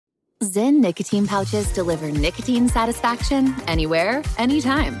Zyn nicotine pouches deliver nicotine satisfaction anywhere,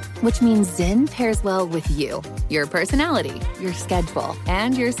 anytime, which means Zyn pairs well with you, your personality, your schedule,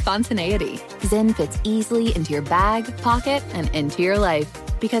 and your spontaneity. Zyn fits easily into your bag, pocket, and into your life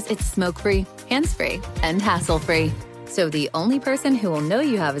because it's smoke-free, hands-free, and hassle-free. So the only person who will know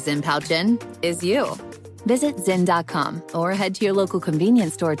you have a Zyn pouch in is you. Visit Zyn.com or head to your local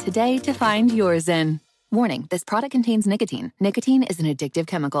convenience store today to find your Zyn. Warning, this product contains nicotine. Nicotine is an addictive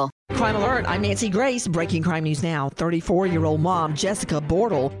chemical. Crime Alert, I'm Nancy Grace. Breaking crime news now. 34-year-old mom Jessica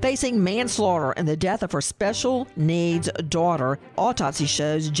Bortle facing manslaughter in the death of her special needs daughter. Autopsy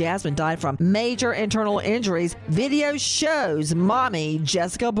shows Jasmine died from major internal injuries. Video shows mommy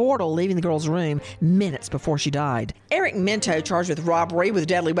Jessica Bortle leaving the girl's room minutes before she died. Eric Minto charged with robbery with a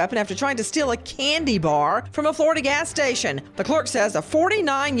deadly weapon after trying to steal a candy bar from a Florida gas station. The clerk says a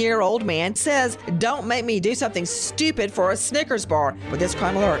 49-year-old man says, "Don't make me do something stupid for a Snickers bar." With this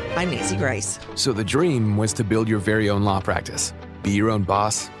Crime Alert, I'm Nancy Grace. So the dream was to build your very own law practice. Be your own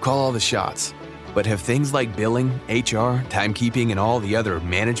boss, call all the shots. But have things like billing, HR, timekeeping, and all the other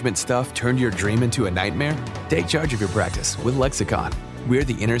management stuff turned your dream into a nightmare? Take charge of your practice with Lexicon. We're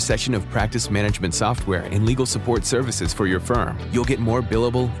the intersection of practice management software and legal support services for your firm. You'll get more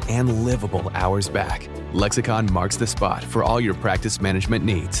billable and livable hours back. Lexicon marks the spot for all your practice management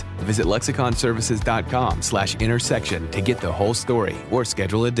needs. Visit lexiconservices.com/intersection to get the whole story or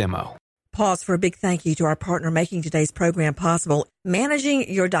schedule a demo. Pause for a big thank you to our partner making today's program possible.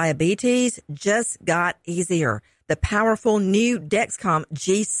 Managing your diabetes just got easier. The powerful new Dexcom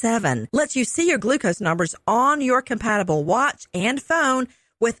G7 lets you see your glucose numbers on your compatible watch and phone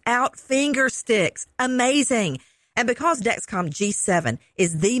without finger sticks. Amazing. And because Dexcom G7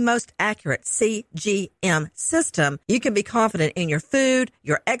 is the most accurate CGM system, you can be confident in your food,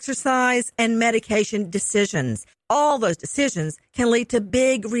 your exercise, and medication decisions. All those decisions can lead to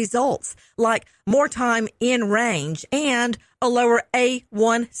big results, like more time in range and a lower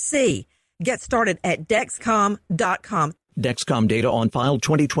A1C. Get started at Dexcom.com. Dexcom data on file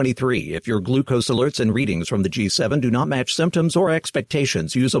 2023. If your glucose alerts and readings from the G7 do not match symptoms or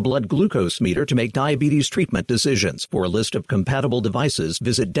expectations, use a blood glucose meter to make diabetes treatment decisions. For a list of compatible devices,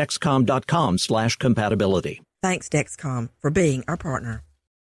 visit Dexcom.com/compatibility. Thanks, Dexcom, for being our partner.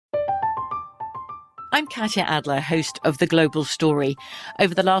 I'm Katya Adler, host of The Global Story.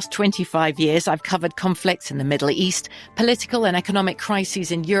 Over the last 25 years, I've covered conflicts in the Middle East, political and economic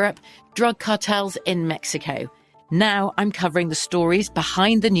crises in Europe, drug cartels in Mexico. Now I'm covering the stories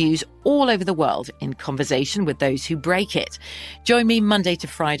behind the news all over the world in conversation with those who break it. Join me Monday to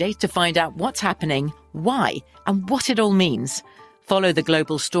Friday to find out what's happening, why, and what it all means. Follow The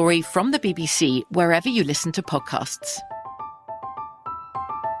Global Story from the BBC wherever you listen to podcasts.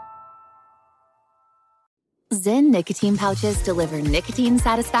 Zyn nicotine pouches deliver nicotine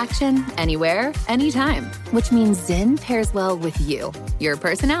satisfaction anywhere, anytime, which means Zyn pairs well with you, your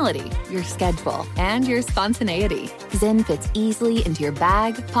personality, your schedule, and your spontaneity. Zyn fits easily into your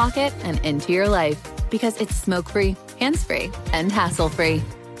bag, pocket, and into your life because it's smoke-free, hands-free, and hassle-free.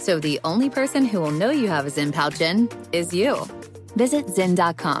 So the only person who will know you have a Zyn pouch in is you. Visit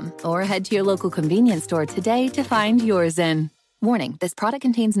Zyn.com or head to your local convenience store today to find your Zyn. Warning, this product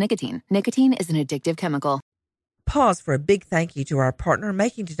contains nicotine. Nicotine is an addictive chemical. Pause for a big thank you to our partner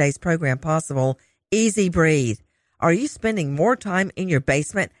making today's program possible, Easy Breathe. Are you spending more time in your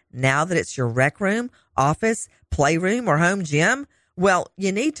basement now that it's your rec room, office, playroom, or home gym? Well,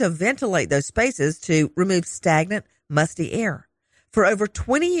 you need to ventilate those spaces to remove stagnant, musty air. For over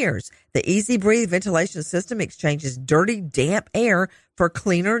 20 years, the Easy Breathe ventilation system exchanges dirty, damp air for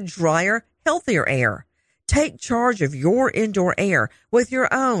cleaner, drier, healthier air. Take charge of your indoor air with your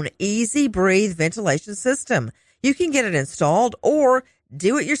own Easy Breathe ventilation system. You can get it installed or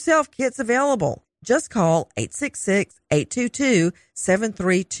do-it-yourself kits available. Just call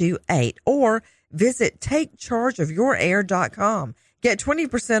 866-822-7328 or visit takechargeofyourair.com. Get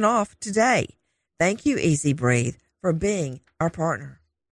 20% off today. Thank you, Easy Breathe, for being our partner.